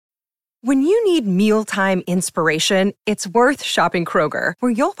When you need mealtime inspiration, it's worth shopping Kroger,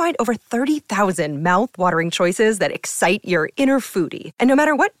 where you'll find over 30,000 mouth-watering choices that excite your inner foodie. And no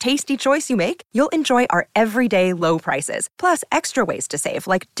matter what tasty choice you make, you'll enjoy our everyday low prices, plus extra ways to save,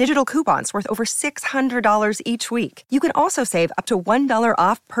 like digital coupons worth over $600 each week. You can also save up to $1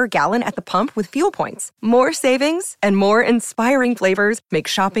 off per gallon at the pump with fuel points. More savings and more inspiring flavors make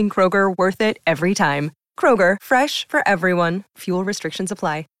shopping Kroger worth it every time. Kroger, fresh for everyone. Fuel restrictions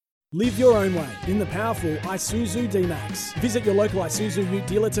apply. Live your own way in the powerful Isuzu D-Max. Visit your local Isuzu Ute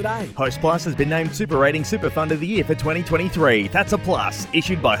dealer today. Host Plus has been named Super Rating Super Fund of the Year for 2023. That's a plus.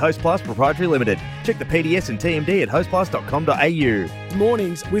 Issued by Host Plus Proprietary Limited. Check the PDS and TMD at hostplus.com.au.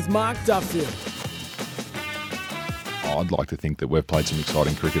 Mornings with Mark Duffield. I'd like to think that we've played some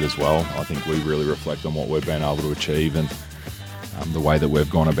exciting cricket as well. I think we really reflect on what we've been able to achieve and the way that we've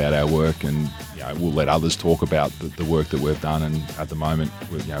gone about our work, and we'll let others talk about the work that we've done. And at the moment,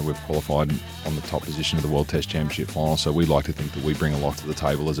 we've qualified on the top position of the World Test Championship final. So we'd like to think that we bring a lot to the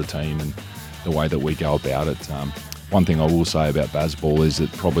table as a team, and the way that we go about it. One thing I will say about Bazball is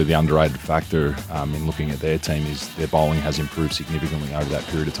that probably the underrated factor in looking at their team is their bowling has improved significantly over that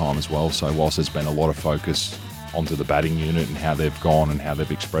period of time as well. So whilst there's been a lot of focus onto the batting unit and how they've gone and how they've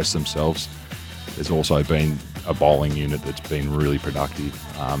expressed themselves, there's also been a bowling unit that's been really productive,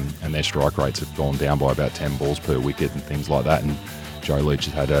 and their strike rates have gone down by about 10 balls per wicket and things like that. And Joe Leach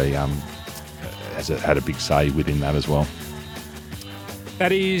has had a big say within that as well.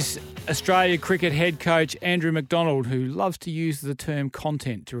 That is Australia cricket head coach Andrew McDonald, who loves to use the term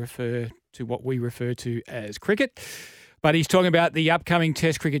content to refer to what we refer to as cricket. But he's talking about the upcoming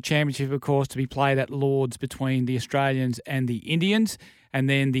Test Cricket Championship, of course, to be played at Lords between the Australians and the Indians, and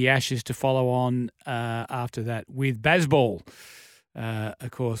then the Ashes to follow on after that with Bazball,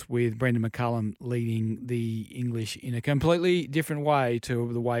 of course, with Brendan McCullum leading the English in a completely different way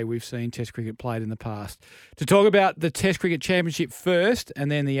to the way we've seen Test cricket played in the past. To talk about the Test Cricket Championship first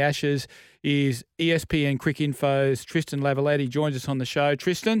and then the Ashes is ESPN Cricket Info's Tristan Lavalette. He joins us on the show.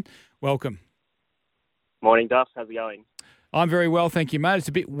 Tristan, welcome. Morning, Duff. How's it going? I'm very well, thank you, mate. It's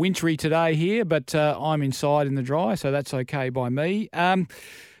a bit wintry today here, but I'm inside in the dry, so that's okay by me.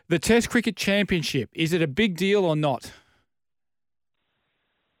 The Test Cricket Championship, is it a big deal or not?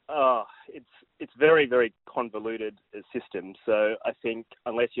 It's very, very convoluted system. So I think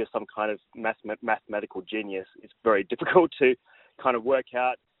unless you're some kind of mathematical genius, it's very difficult to kind of work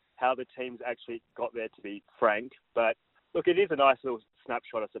out how the teams actually got there, to be frank. But look, it is a nice little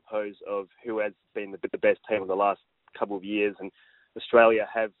snapshot, I suppose, of who has been the best team of the last couple of years, and Australia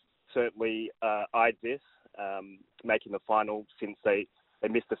have certainly eyed this, making the final since they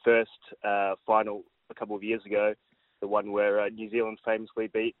missed the first final a couple of years ago, the one where New Zealand famously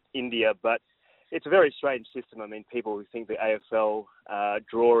beat India. But it's a very strange system. I mean, people who think the AFL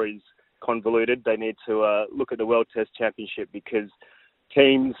draw is convoluted, they need to look at the World Test Championship, because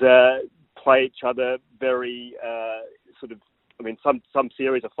teams play each other very some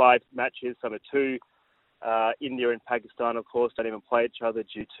series are 5 matches, some are 2. India and Pakistan, of course, don't even play each other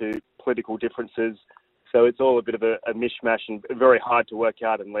due to political differences. So it's all a bit of a mishmash and very hard to work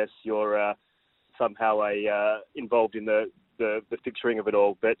out unless you're somehow involved in the fixturing of it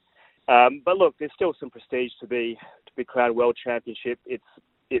all. But look, there's still some prestige to be crowned world championship.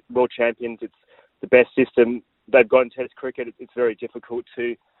 It's world champions. It's the best system. They've got in Test cricket. It's very difficult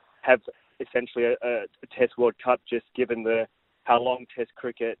to have essentially a Test World Cup, just given how long Test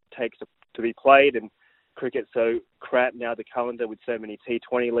cricket takes to be played, and cricket's so cramped now, the calendar, with so many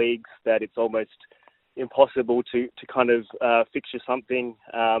T20 leagues, that it's almost impossible to kind of fixture something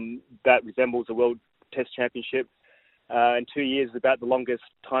that resembles a World Test Championship. And 2 years is about the longest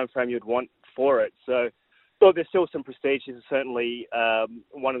time frame you'd want for it. So, look, there's still some prestige. This is certainly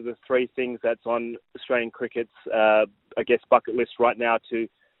one of the 3 things that's on Australian cricket's, bucket list right now, to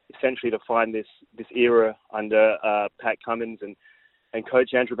essentially define this era under Pat Cummins and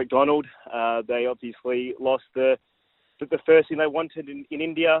coach Andrew McDonald. They obviously lost the first thing they wanted in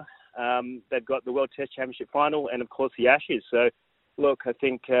India. They've got the World Test Championship final and, of course, the Ashes. So, look, I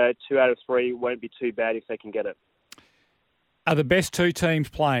think 2 out of 3 won't be too bad if they can get it. Are the best 2 teams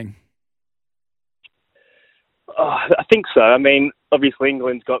playing? I think so. I mean, obviously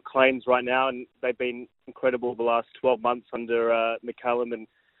England's got claims right now, and they've been incredible the last 12 months under McCallum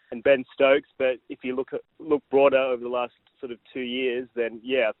and Ben Stokes. But if you look broader over the last sort of 2 years, then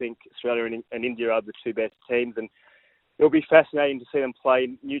yeah, I think Australia and India are the 2 best teams, and it'll be fascinating to see them play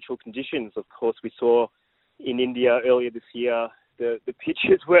in neutral conditions. Of course, we saw in India earlier this year the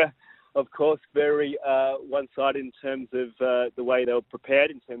pitches were, of course, very one-sided in terms of the way they were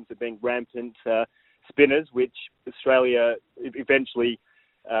prepared, in terms of being rampant spinners, which Australia eventually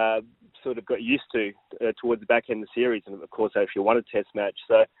sort of got used to towards the back end of the series, and of course actually won a Test match.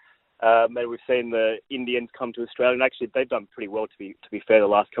 So maybe we've seen the Indians come to Australia, and actually they've done pretty well to be fair the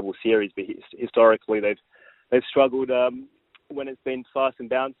last couple of series. But historically they've struggled when it's been fast and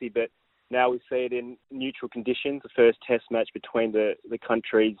bouncy. But now we see it in neutral conditions, the first Test match between the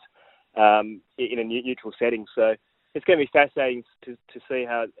countries in a neutral setting. So it's going to be fascinating to see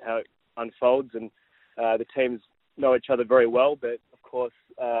how it unfolds, and the teams know each other very well. But of course,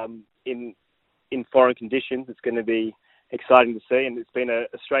 in foreign conditions, it's going to be exciting to see. And it's been a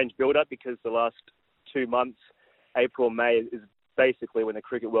strange build-up because the last 2 months, April, May, is basically when the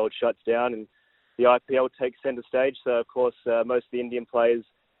cricket world shuts down and the IPL takes centre stage. So of course, most of the Indian players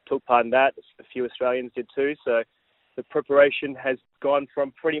took part in that. A few Australians did too. So the preparation has gone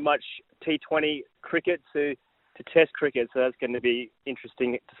from pretty much T20 cricket to Test cricket. So that's going to be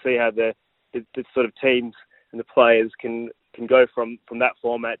interesting to see how the sort of teams and the players can go from that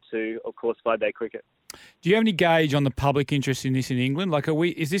format to, of course, 5-day cricket. Do you have any gauge on the public interest in this in England? Like,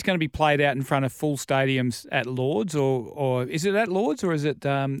 is this going to be played out in front of full stadiums at Lord's, or is it at Lord's, or is it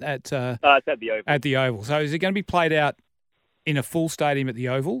it's at the Oval? At the Oval. So is it going to be played out in a full stadium at the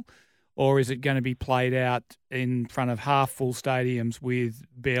Oval, or is it going to be played out in front of half full stadiums with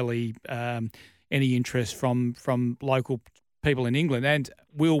barely any interest from local people in England? And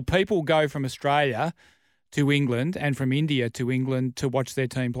will people go from Australia to England and from India to England to watch their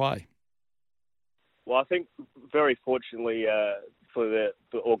team play? Well, I think very fortunately for the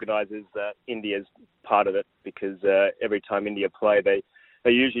organisers, India's part of it, because every time India play,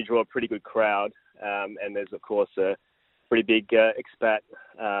 they usually draw a pretty good crowd, and there's of course a pretty big expat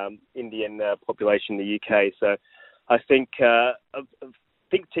Indian population in the UK. So I think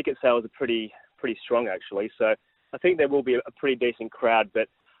ticket sales are pretty strong actually. So I think there will be a pretty decent crowd, but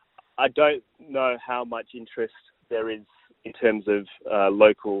I don't know how much interest there is in terms of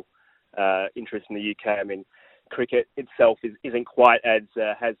local interest in the UK. I mean, cricket itself doesn't quite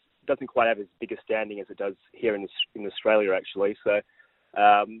have as big a standing as it does here in Australia actually. So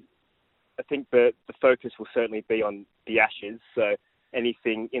I think the focus will certainly be on the Ashes. So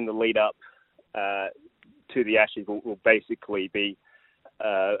anything in the lead up to the Ashes will basically be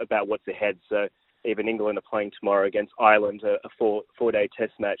about what's ahead. So even England are playing tomorrow against Ireland, a four-day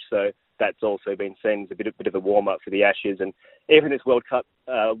Test match. So that's also been seen as a bit of a warm-up for the Ashes. And even this World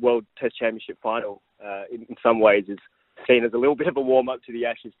Test Championship final, in some ways, is seen as a little bit of a warm-up to the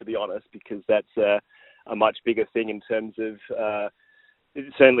Ashes, to be honest, because that's a much bigger thing in terms of,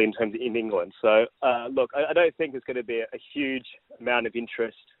 certainly in terms of in England. So, look, I don't think there's going to be a huge amount of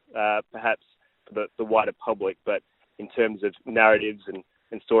interest, perhaps for the wider public, but in terms of narratives and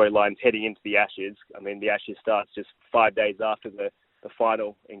storylines heading into the Ashes, I mean, the Ashes starts just 5 days after the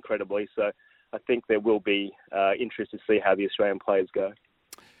final, incredibly. So I think there will be interest to see how the Australian players go.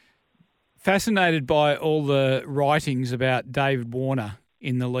 Fascinated by all the writings about David Warner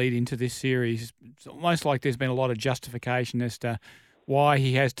in the lead into this series. It's almost like there's been a lot of justification as to why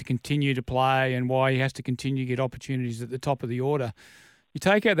he has to continue to play and why he has to continue to get opportunities at the top of the order. You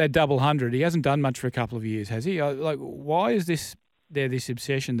take out that double 100, he hasn't done much for a couple of years, has he? Like, why is this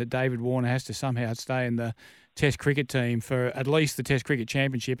obsession that David Warner has to somehow stay in the Test cricket team for at least the Test Cricket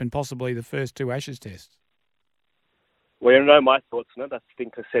Championship and possibly the first 2 Ashes tests? Well, you know my thoughts on it. I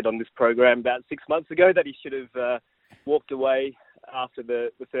think I said on this program about 6 months ago that he should have walked away after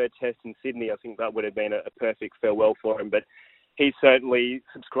the third Test in Sydney. I think that would have been a perfect farewell for him. But he certainly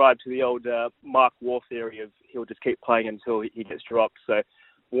subscribed to the old Mark Waugh theory of he'll just keep playing until he gets dropped. So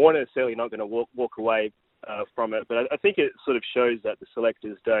Warner's certainly not going to walk away from it. But I think it sort of shows that the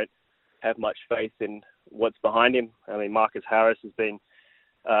selectors don't have much faith in what's behind him. I mean, Marcus Harris has been,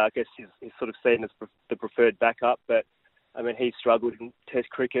 I guess he's sort of seen as the preferred backup, but I mean, he's struggled in Test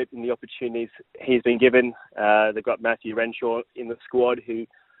cricket in the opportunities he's been given. They've got Matthew Renshaw in the squad who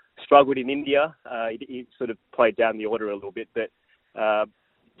struggled in India. He sort of played down the order a little bit, but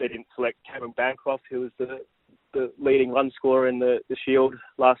they didn't select Cameron Bancroft, who was the leading run scorer in the Shield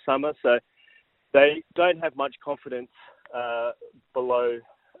last summer. So they don't have much confidence below,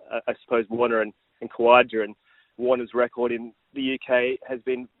 I suppose, Warner and Khawaja. And Warner's record in the UK has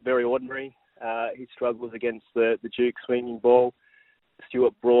been very ordinary. He struggles against the Duke swinging ball.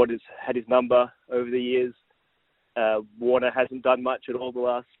 Stuart Broad has had his number over the years. Warner hasn't done much at all the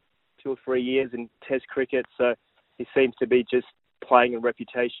last 2 or 3 years in Test cricket, so he seems to be just playing on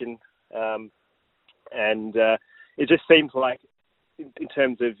reputation. And it just seems like, in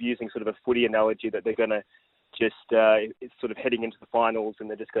terms of using sort of a footy analogy, that they're going to just, it's sort of heading into the finals and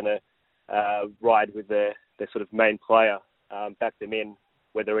they're just going to ride with their sort of main player, back them in,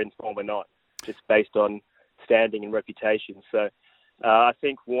 whether in form or not, just based on standing and reputation. So I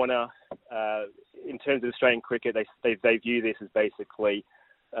think Warner, in terms of Australian cricket, they view this as basically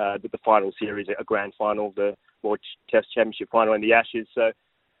the final series, a grand final, the World Test Championship final in the Ashes. So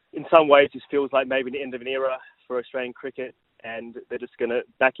in some ways, this feels like maybe the end of an era for Australian cricket, and they're just going to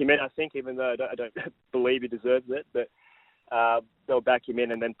back him in, I think, even though I don't believe he deserves it. But they'll back him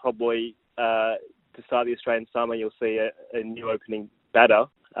in, and then probably to start the Australian summer, you'll see a new opening batter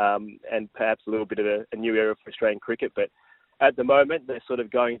and perhaps a little bit of a new era for Australian cricket. But at the moment, they're sort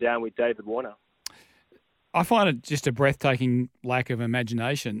of going down with David Warner. I find it just a breathtaking lack of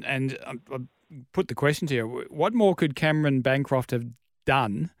imagination. And I put the question to you, what more could Cameron Bancroft have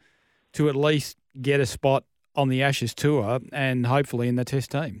done to at least get a spot on the Ashes tour and hopefully in the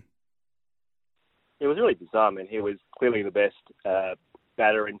Test team? It was really bizarre. I mean, he was clearly the best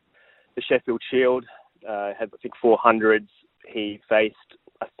batter in the Sheffield Shield, had, I think, 400s. He faced,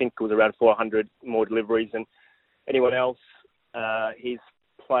 I think it was around 400 more deliveries than anyone else. He's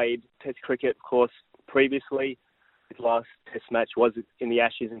played Test cricket, of course, previously. His last Test match was in the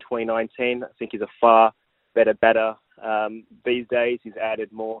Ashes in 2019. I think he's a far better batter these days. He's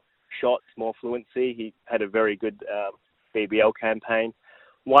added more shots, more fluency. He had a very good BBL campaign.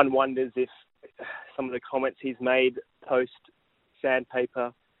 One wonders if some of the comments he's made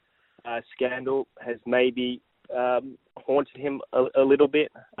post-sandpaper scandal has maybe haunted him a little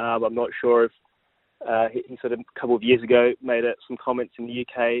bit. I'm not sure if he sort of a couple of years ago made some comments in the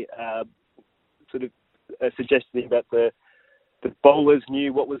UK sort of suggesting that the bowlers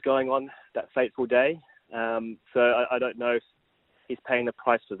knew what was going on that fateful day. So I don't know if he's paying the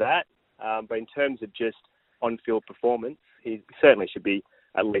price for that. But in terms of just on-field performance, he certainly should be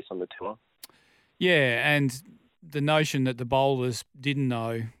at least on the tour. Yeah, and the notion that the bowlers didn't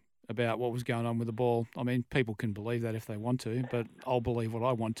know about what was going on with the ball, I mean, people can believe that if they want to, but I'll believe what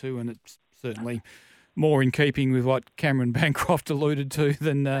I want to, and it's certainly more in keeping with what Cameron Bancroft alluded to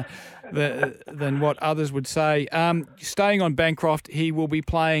than what others would say. Staying on Bancroft, he will be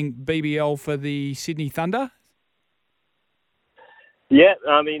playing BBL for the Sydney Thunder. Yeah,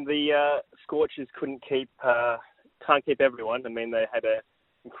 I mean, the Scorchers can't keep everyone. I mean, they had an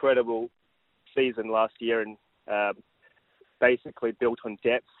incredible season last year and basically built on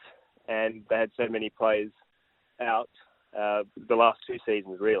depth, and they had so many players out the last two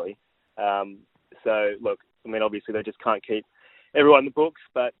seasons, really. So, look, I mean, obviously they just can't keep everyone in the books,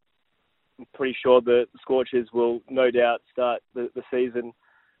 but I'm pretty sure the Scorchers will no doubt start the season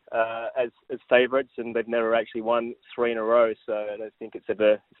as favourites, and they've never actually won three in a row, so I don't think it's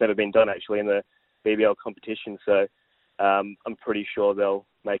never been done actually in the BBL competition. So I'm pretty sure they'll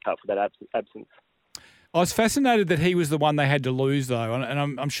make up for that absence. I was fascinated that he was the one they had to lose, though,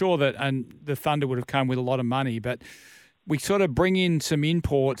 and I'm sure that the Thunder would have come with a lot of money, but we sort of bring in some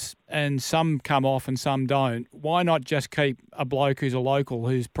imports and some come off and some don't. Why not just keep a bloke who's a local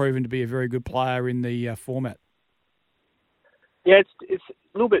who's proven to be a very good player in the format? Yeah, it's a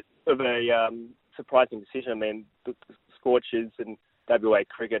little bit of a surprising decision. I mean, the Scorchers and WA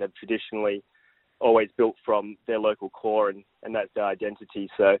cricket have traditionally always built from their local core, and that's their identity.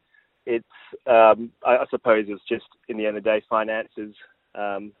 So it's, I suppose it's just, in the end of the day, finances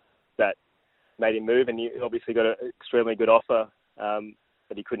that made him move, and he obviously got an extremely good offer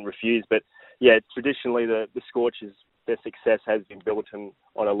that he couldn't refuse. But yeah, traditionally the Scorchers, their success has been built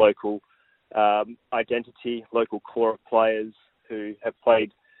on a local identity, local core of players who have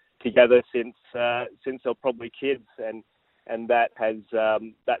played together since they're probably kids, and that has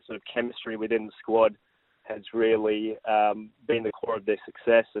that sort of chemistry within the squad has really been the core of their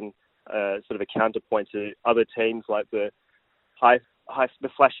success, and sort of a counterpoint to other teams like the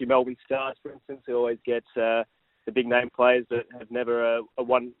flashy Melbourne Stars, for instance, who always get the big name players that have never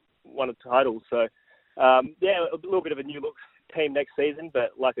won a title. So yeah, a little bit of a new look team next season,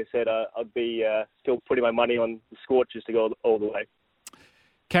 but like I said, I'd be still putting my money on the Scorchers to go all the way.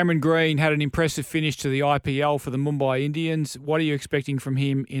 Cameron Green had an impressive finish to the IPL for the Mumbai Indians. What are you expecting from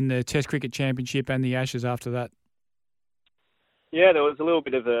him in the Test Cricket Championship and the Ashes after that? Yeah, there was a little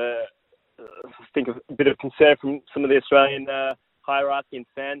bit of a bit of concern from some of the Australian hierarchy and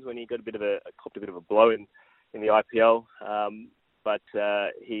fans when he got copped a bit of a blow in the IPL. But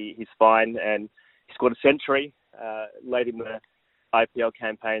he's fine, and he scored a century late in the IPL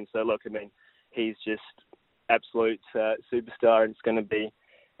campaign. So look, I mean, he's just absolute superstar, and it's going to be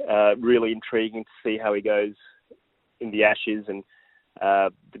really intriguing to see how he goes in the Ashes, and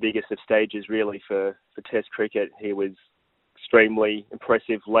the biggest of stages really for Test cricket. He was extremely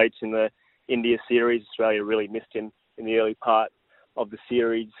impressive late in the India series. Australia really missed him in the early part of the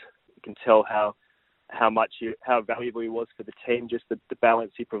series. You can tell how valuable he was for the team, just the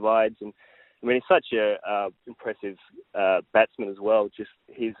balance he provides, and I mean, he's such a impressive batsman as well. Just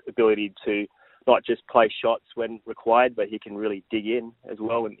his ability to not just play shots when required, but he can really dig in as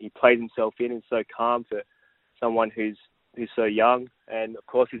well, and he plays himself in and so calm for someone who's so young. And of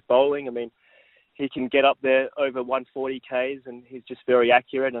course, his bowling. I mean, he can get up there over 140 Ks, and he's just very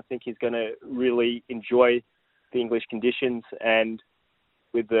accurate. And I think he's going to really enjoy the English conditions, and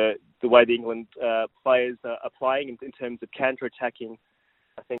with the way the England players are playing in terms of counter-attacking,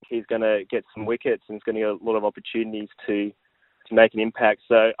 I think he's going to get some wickets and he's going to get a lot of opportunities to make an impact.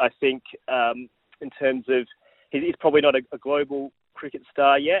 So I think in terms of, he's probably not a global cricket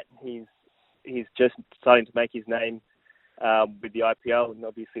star yet. He's just starting to make his name with the IPL and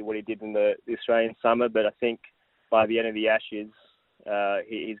obviously what he did in the Australian summer. But I think by the end of the Ashes,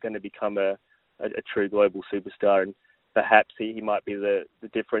 he's going to become a true global superstar, and perhaps he might be the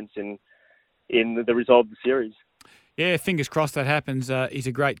difference in the result of the series. Yeah, fingers crossed that happens. He's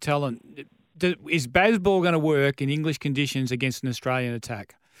a great talent. Is Bazball going to work in English conditions against an Australian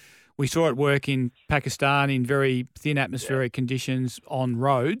attack? We saw it work in Pakistan in very thin atmospheric conditions on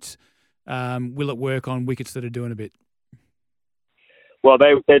roads. Will it work on wickets that are doing a bit? Well,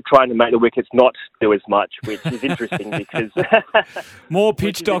 they're trying to make the wickets not do as much, which is interesting because... More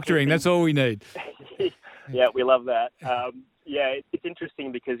pitch doctoring, that's all we need. Yeah, we love that. It's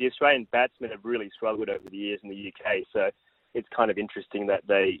interesting because the Australian batsmen have really struggled over the years in the UK, so it's kind of interesting that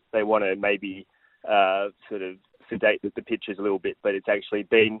they want to maybe sort of sedate the pitches a little bit, but it's actually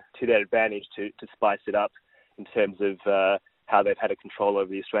been to their advantage to spice it up in terms of how they've had a control over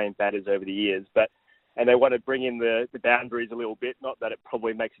the Australian batters over the years. And they want to bring in the boundaries a little bit. Not that it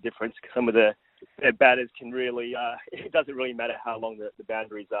probably makes a difference, because some of their batters can really, it doesn't really matter how long the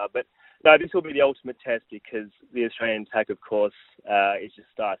boundaries are. But no, this will be the ultimate test, because the Australian attack, of course, is just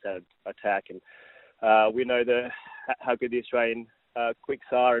starts out attack. And we know how good the Australian quicks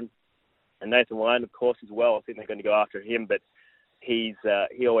are, and Nathan Lyon, of course, as well. I think they're going to go after him, but he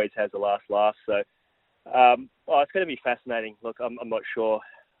always has the last laugh. So it's going to be fascinating. Look, I'm not sure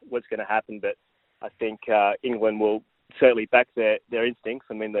what's going to happen, but I think England will certainly back their instincts.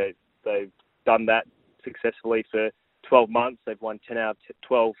 I mean, they've done that successfully for 12 months. They've won 10 out of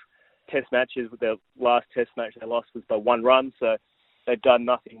 12 test matches. With their last test match they lost was by 1 run, so they've done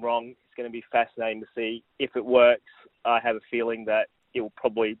nothing wrong. It's going to be fascinating to see if it works. I have a feeling that it will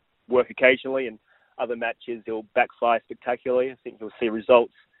probably work occasionally, and other matches it will backfire spectacularly. I think you'll see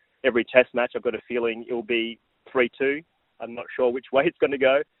results every test match. I've got a feeling it will be 3-2. I'm not sure which way it's going to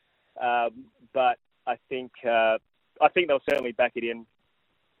go. But I think they'll certainly back it in,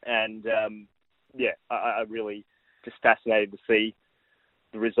 and I really just fascinated to see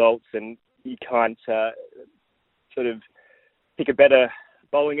the results, and you can't sort of pick a better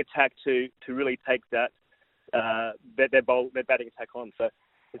bowling attack to really take that their batting attack on. So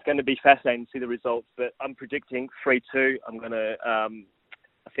it's going to be fascinating to see the results, but I'm predicting 3-2. I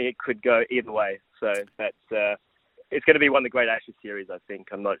think it could go either way. So that's. It's going to be one of the great Ashes series, I think.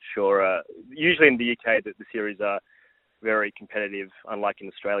 I'm not sure. Usually in the UK, the series are very competitive. Unlike in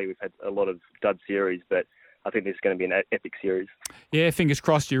Australia, we've had a lot of dud series, but I think this is going to be an epic series. Yeah, fingers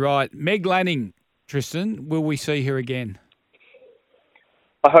crossed you're right. Meg Lanning, Tristan, will we see her again?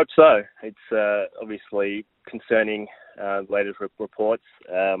 I hope so. It's obviously concerning latest reports.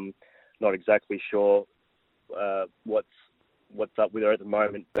 Not exactly sure what's up with her at the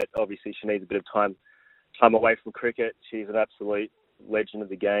moment, but obviously she needs a bit of time away from cricket. She's an absolute legend of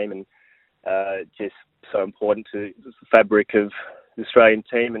the game, and just so important to the fabric of the Australian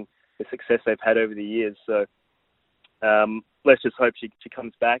team and the success they've had over the years. So let's just hope she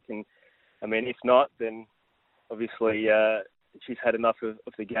comes back. And I mean, if not, then obviously she's had enough of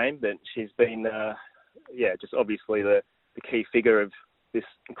the game. But she's been, just obviously the key figure of this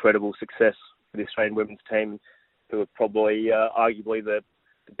incredible success for the Australian women's team, who are probably arguably the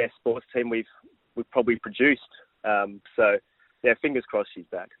best sports team we've probably produced. Fingers crossed she's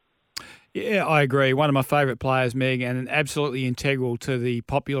back. Yeah, I agree. One of my favourite players, Meg, and absolutely integral to the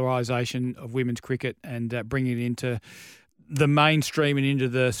popularisation of women's cricket and bringing it into the mainstream and into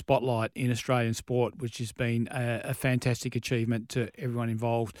the spotlight in Australian sport, which has been a fantastic achievement to everyone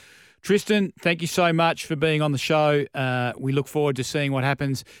involved. Tristan, thank you so much for being on the show. We look forward to seeing what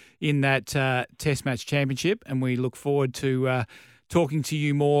happens in that Test Match Championship, and we look forward to talking to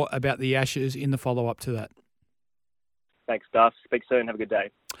you more about the Ashes in the follow-up to that. Thanks, Duff. Speak soon. Have a good day.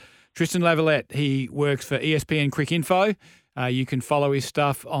 Tristan Lavalette, he works for ESPN Cricinfo. You can follow his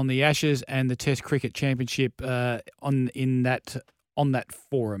stuff on the Ashes and the Test Cricket Championship on that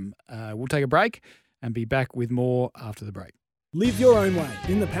forum. We'll take a break and be back with more after the break. Live your own way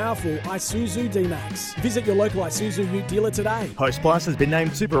in the powerful Isuzu D-Max. Visit your local Isuzu Ute dealer today. Host Plus has been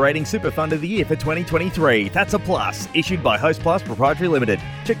named Super Rating Super Fund of the Year for 2023. That's a plus. Issued by Host Plus Proprietary Limited.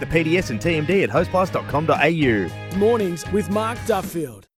 Check the PDS and TMD at hostplus.com.au. Mornings with Mark Duffield.